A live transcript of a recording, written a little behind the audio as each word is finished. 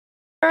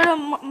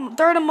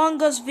Third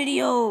Among Us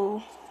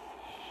video.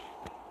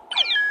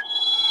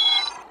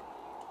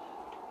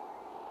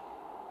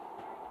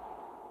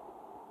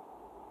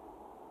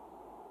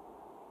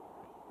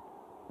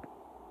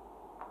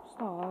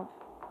 Stop.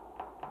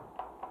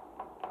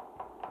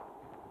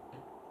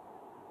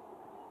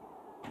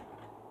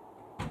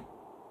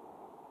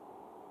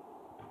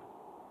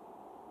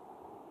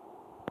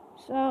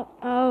 So,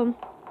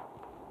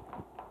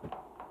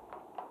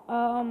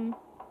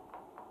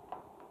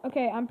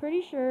 okay, I'm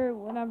pretty sure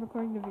when I'm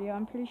recording the video,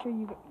 I'm pretty sure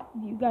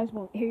you guys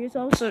won't hear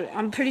yourselves. So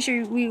I'm pretty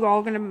sure we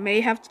all may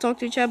have to talk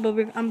to each other.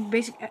 But I'm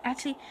basically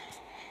actually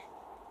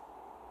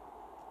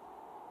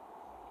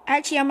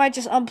I might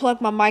just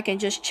unplug my mic and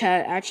just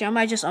chat. Actually, I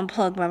might just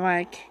unplug my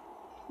mic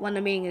when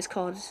the meeting is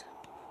called.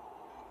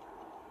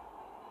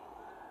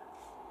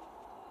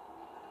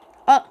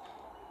 Uh,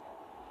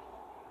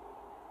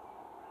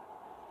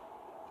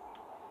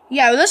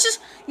 yeah, let's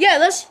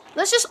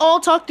just all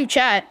talk through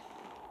chat.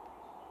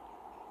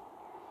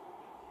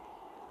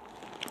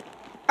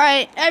 All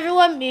right,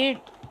 everyone mute.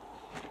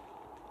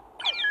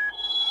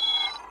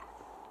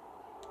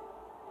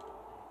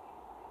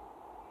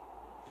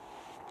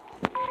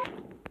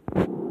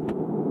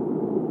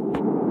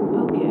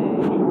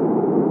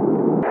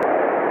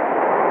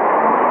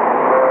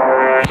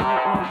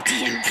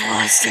 The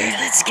imposter.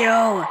 Let's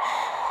go.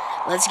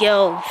 Let's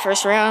go.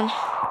 First round.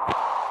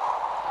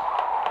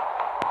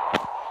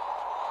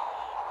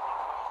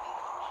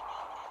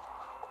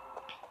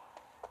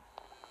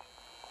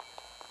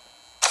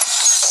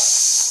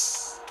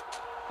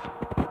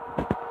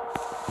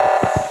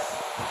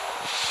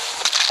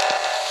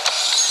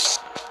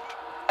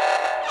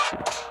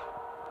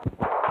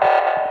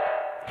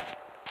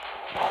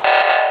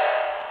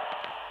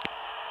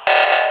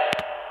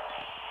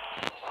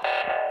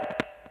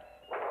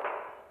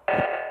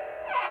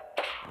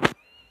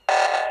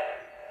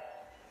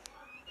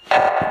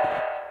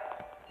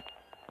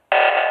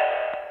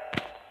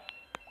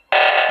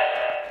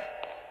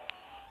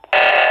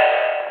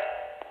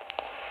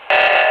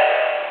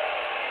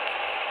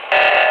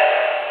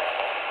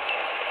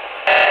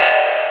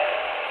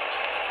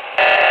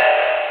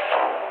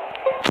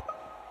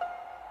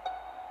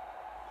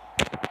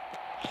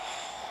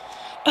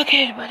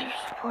 Okay, but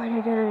what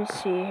are gonna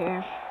see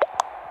here?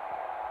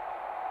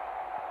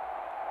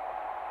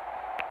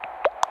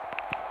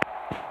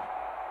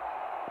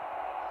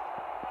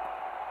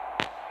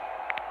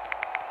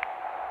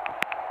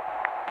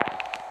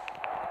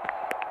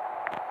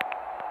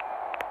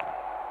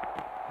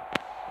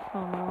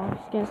 Oh no,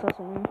 he's gonna start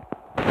something.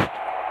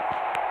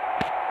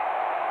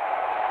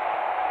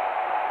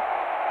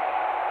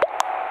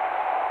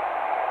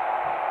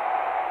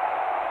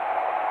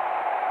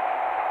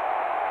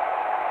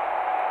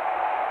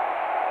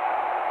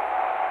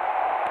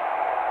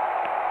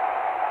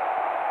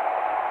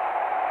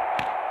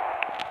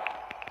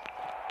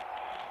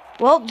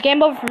 Well,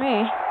 game over for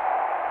me.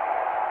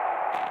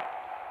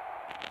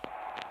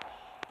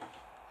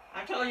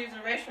 I told you to use the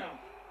restroom.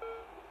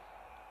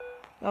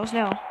 That was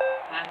no.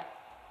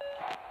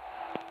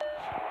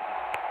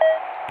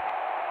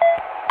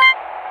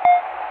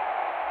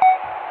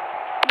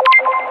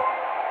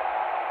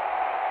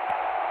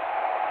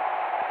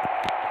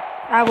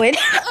 I win.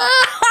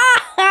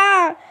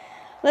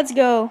 Let's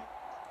go.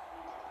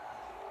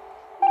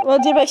 Well,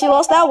 Jim actually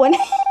lost that one.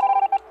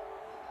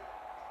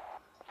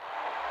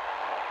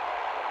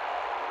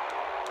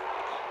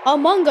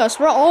 Among Us,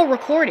 we're all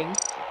recording.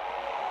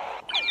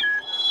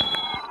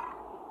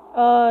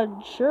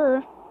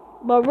 Sure.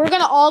 But we're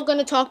all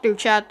gonna talk through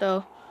chat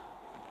though.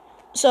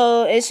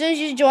 So as soon as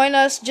you join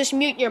us, just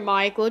mute your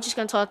mic. We're just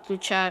gonna talk through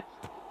chat.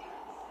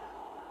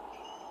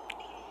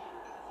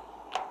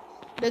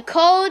 The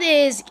code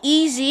is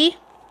easy.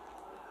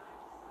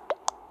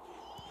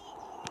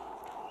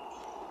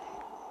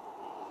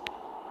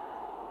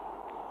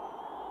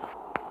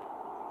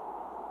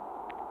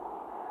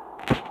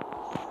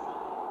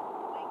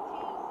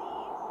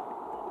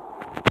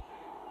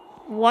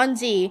 One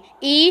Z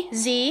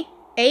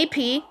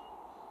EZAP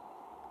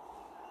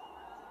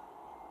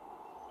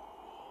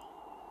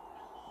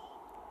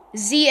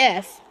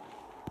ZF.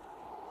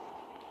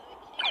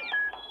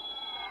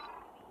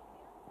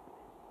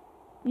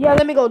 Yeah,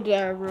 let me go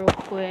there real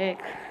quick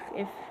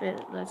if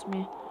it lets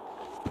me.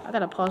 I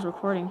gotta pause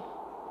recording.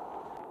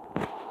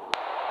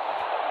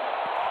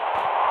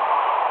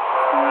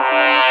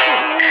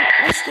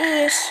 Let's do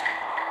this.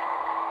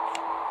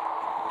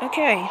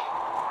 Okay.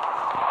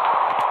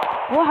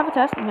 We'll have a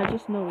testing. I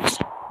just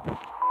noticed.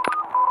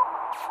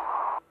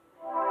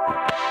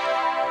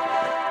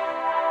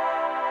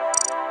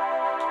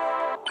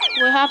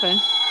 What happened?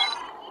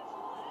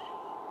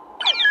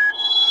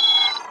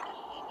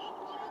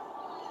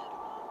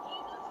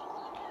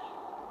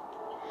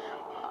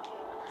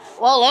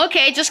 Well,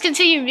 okay, just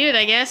continue mute,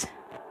 I guess.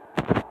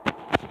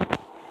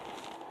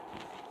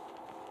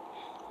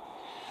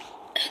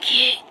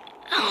 Okay.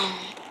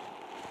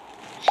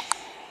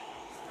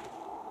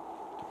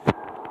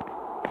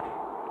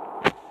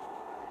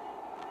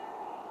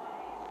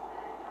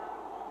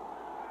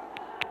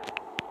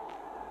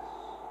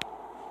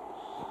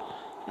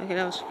 Okay,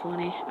 that was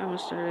funny. I'm gonna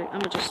start it. I'm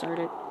gonna just start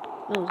it.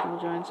 No one's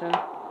gonna join, so.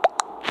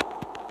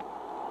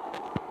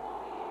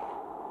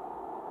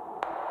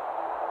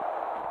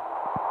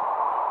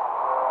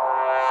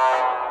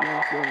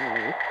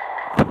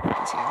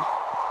 Let's go.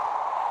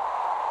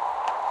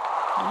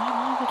 I don't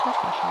have a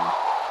toothbrush.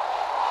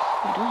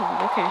 I don't have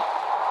it. Okay.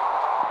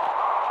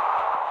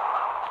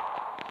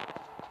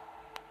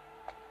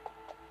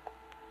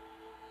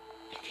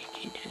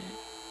 Can't do that.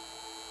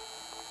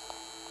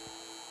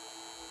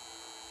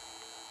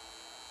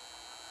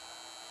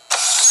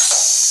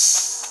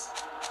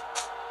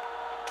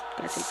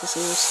 Gotta take this a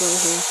little slow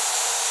here.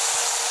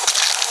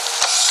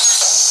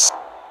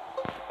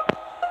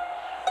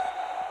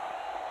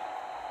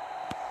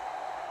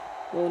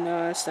 Oh no,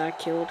 that's not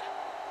killed.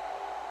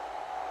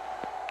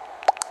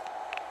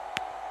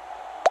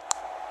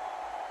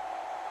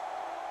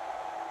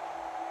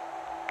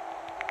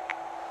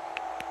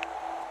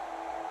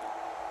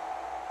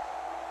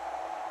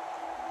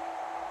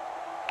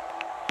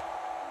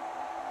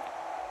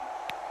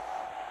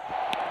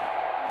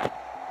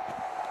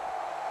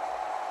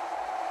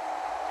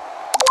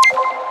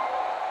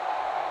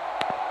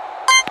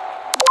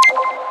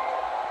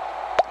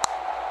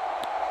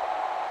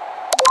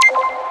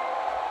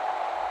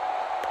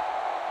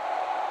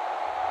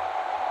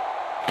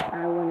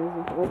 I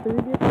want to open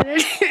it.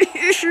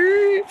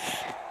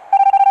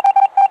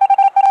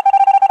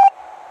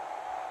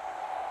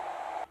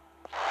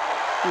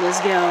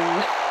 Let's go.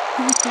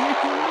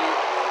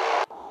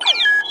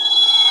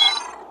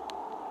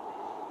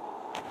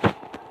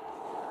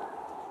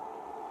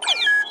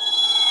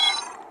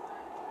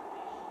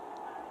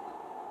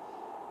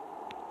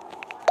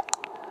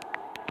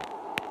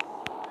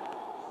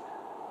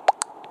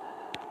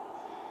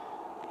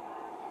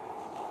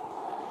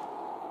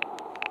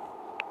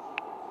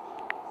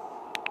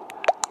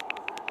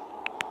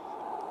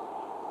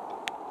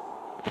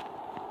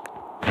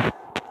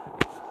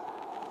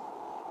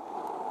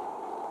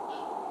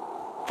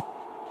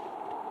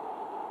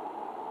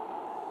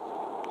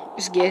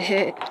 Just get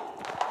hit.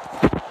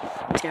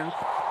 Let's go.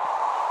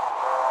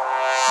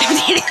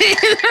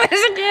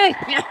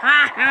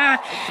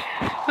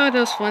 Oh, that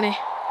was funny.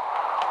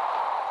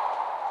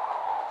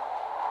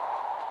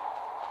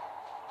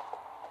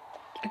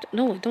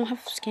 No, I don't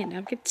have skin.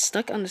 I get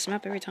stuck on this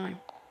map every time.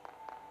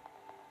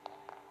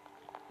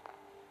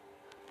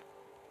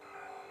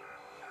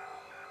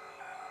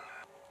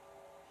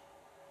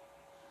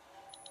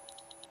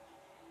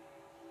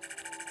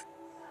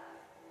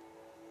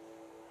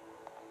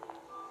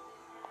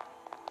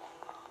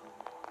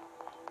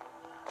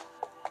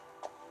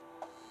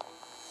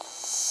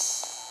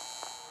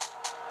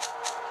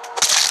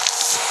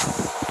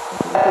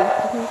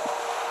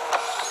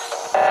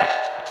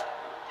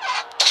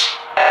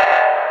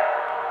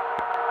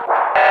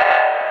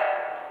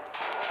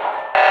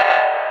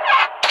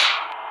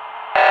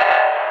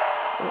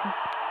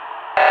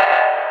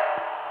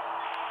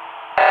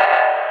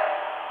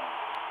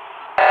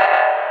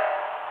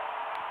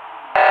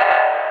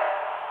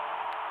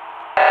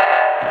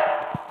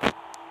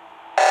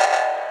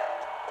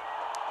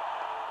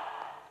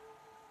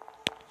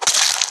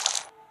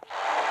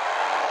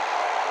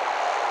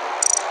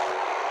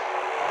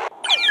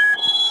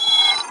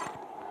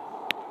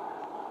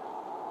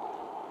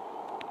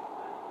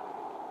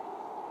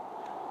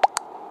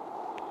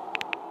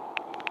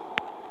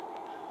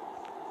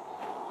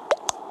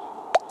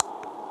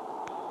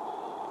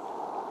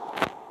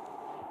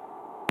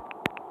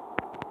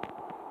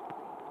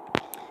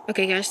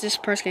 Okay, guys, this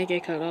part's gonna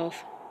get cut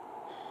off.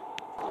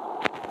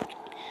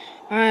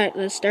 Alright,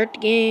 let's start the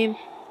game.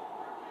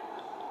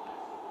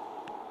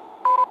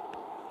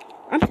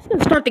 I'm just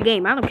gonna start the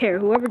game. I don't care.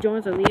 Whoever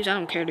joins or leaves, I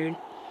don't care, dude.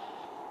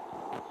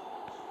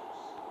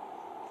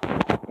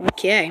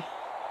 Okay.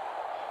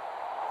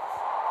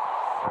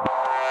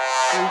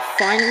 I'm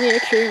finally a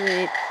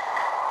crewmate.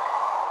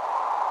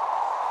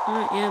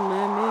 I am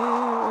a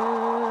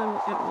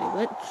mirror.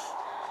 Wait, what?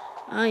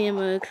 I am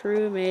a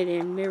crewmate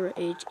in Mirror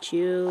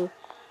HQ.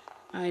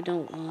 I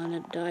don't wanna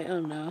die.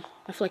 Oh no.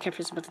 I feel like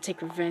Heifer's about to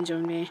take revenge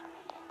on me.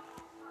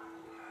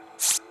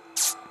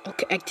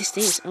 Okay, this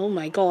thing is. Oh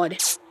my god.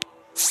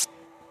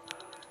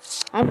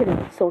 I'm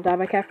gonna so die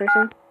by cat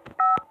person.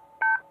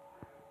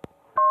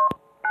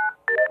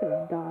 I'm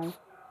gonna die.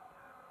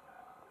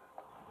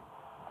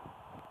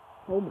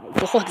 Oh my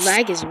god,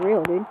 lag is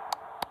real, dude.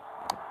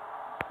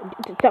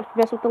 Don't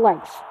mess with the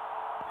legs.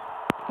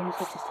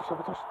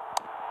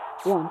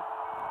 One.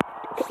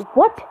 Okay,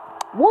 what?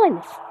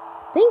 One!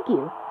 Thank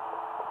you.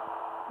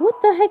 What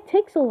the heck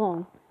takes so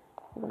long?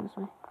 Hold on this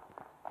way.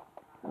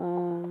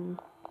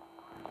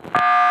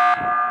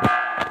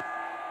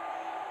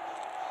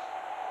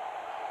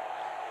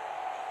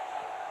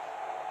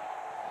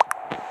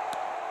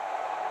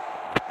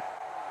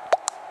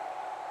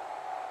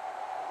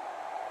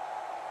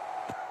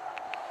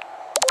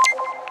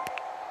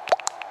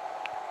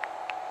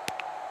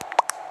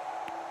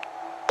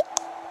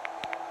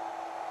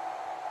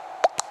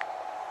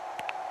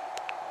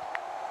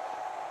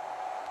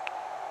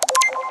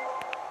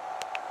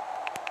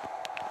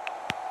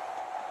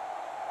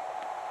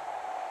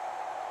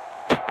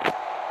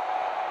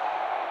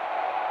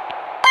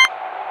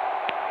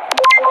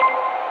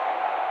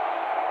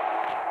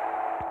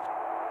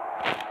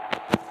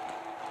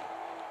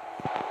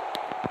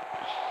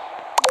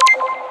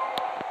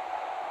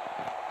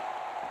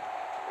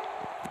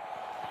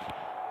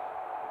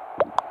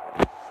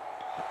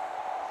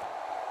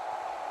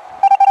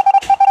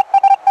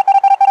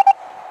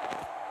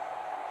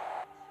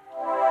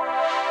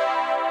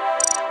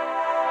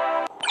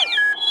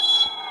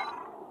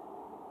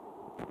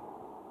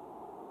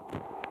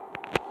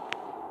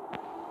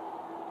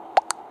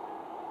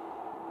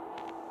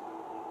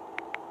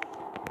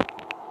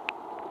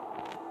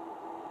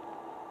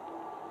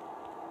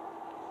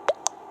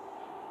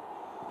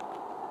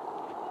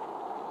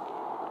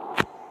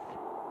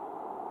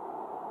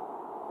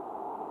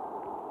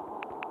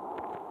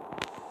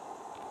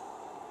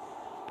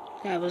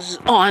 That was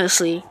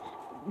honestly,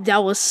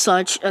 that was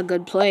such a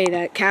good play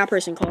that cat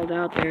person called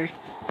out there.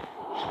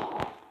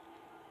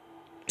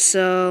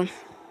 So,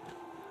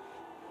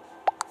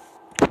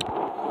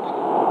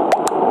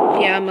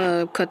 yeah, I'm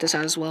gonna cut this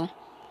out as well.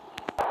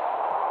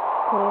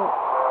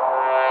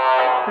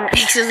 I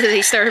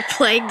accidentally started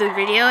playing the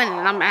video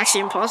and I'm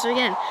actually imposter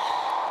again.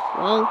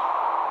 Well,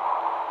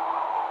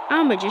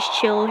 I'ma just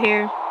chill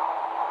here.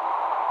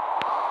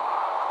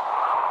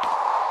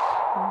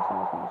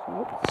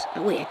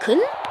 Oh, wait, I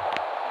couldn't?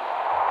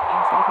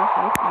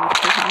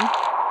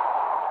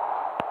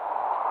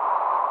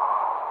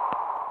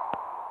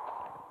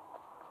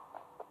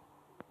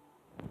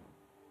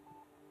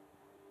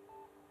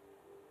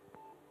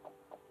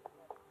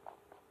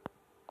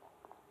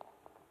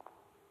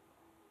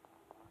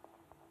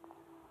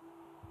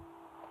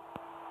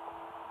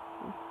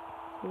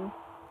 Two,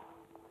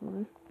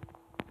 one,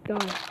 go.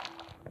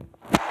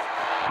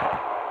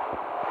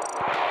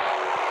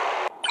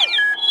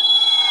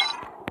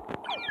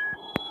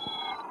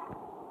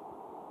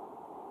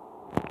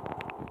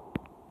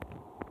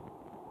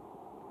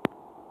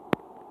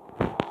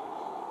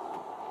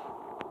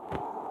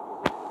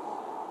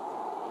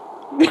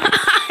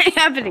 It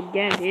happened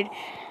again, dude.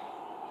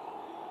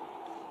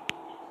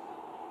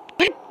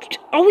 What?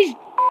 Always.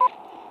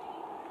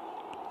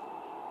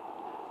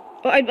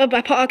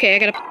 Oh, okay, I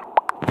gotta.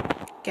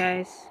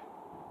 Guys,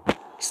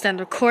 start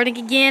recording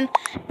again.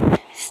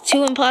 It's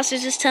 2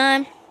 imposters this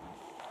time.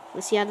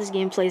 Let's see how this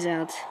game plays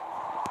out.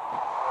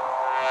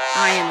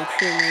 I am a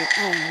crewmate.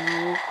 Oh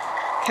no.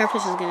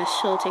 Carapace is gonna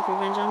still take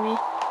revenge on me.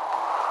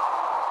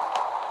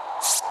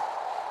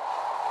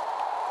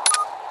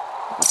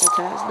 That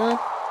task done.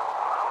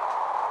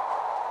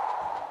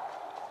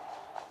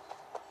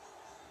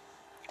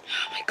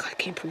 Oh my god, I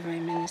can't prove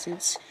I'm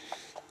innocent.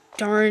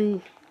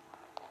 Darn.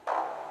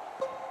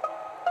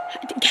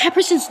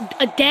 Caperson's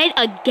dead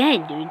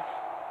again, dude.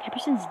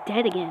 Caperson's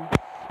dead again.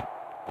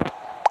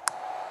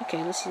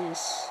 Okay, let's see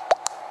this.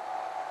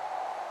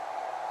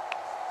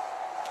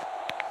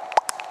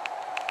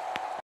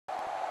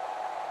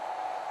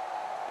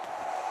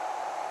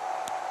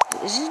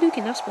 Is this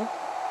nuking that spell?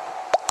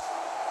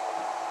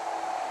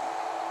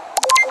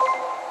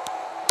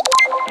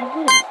 I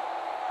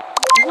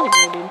wouldn't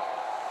know, dude.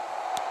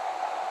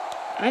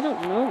 I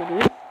don't know,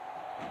 dude.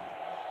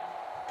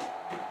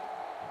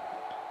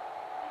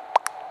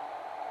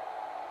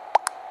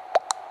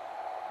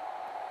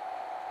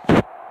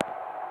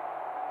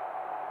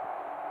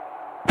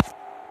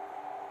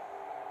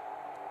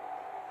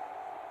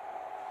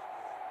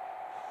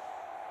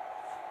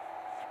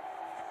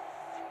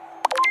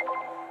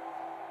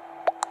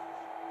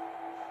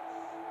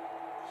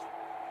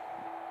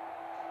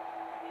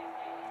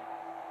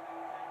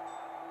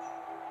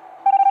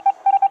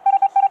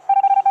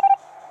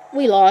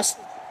 We lost.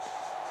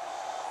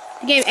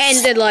 The game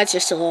ended, lights are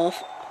still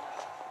off.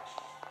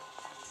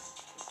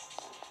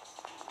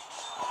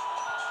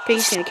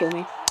 Piggy's gonna kill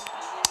me.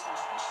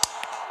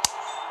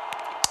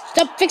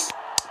 Stop, fix.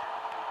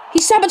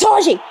 He's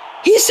sabotaging!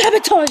 He's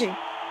sabotaging!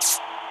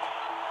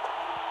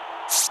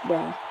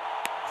 Bro.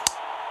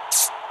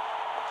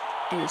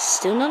 And it's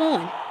still not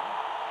on.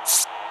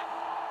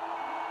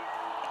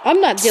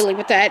 I'm not dealing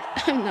with that.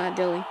 I'm not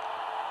dealing.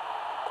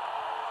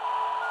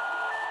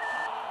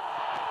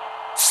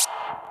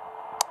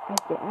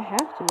 I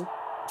have to.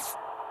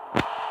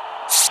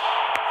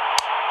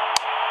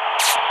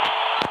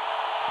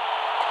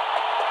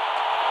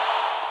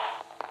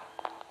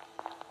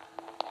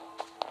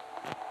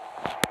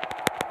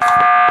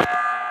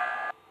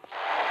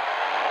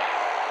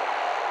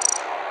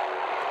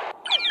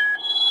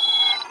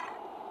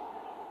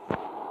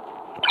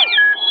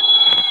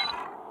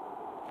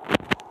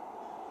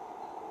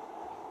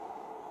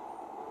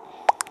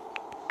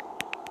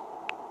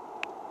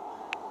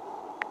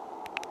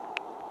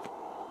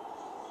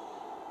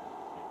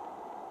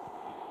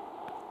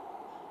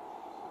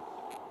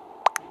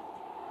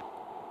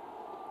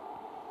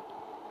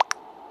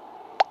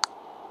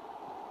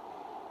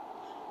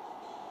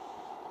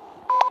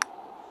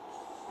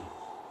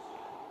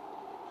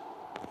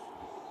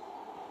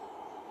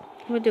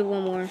 I'm gonna do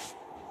one more.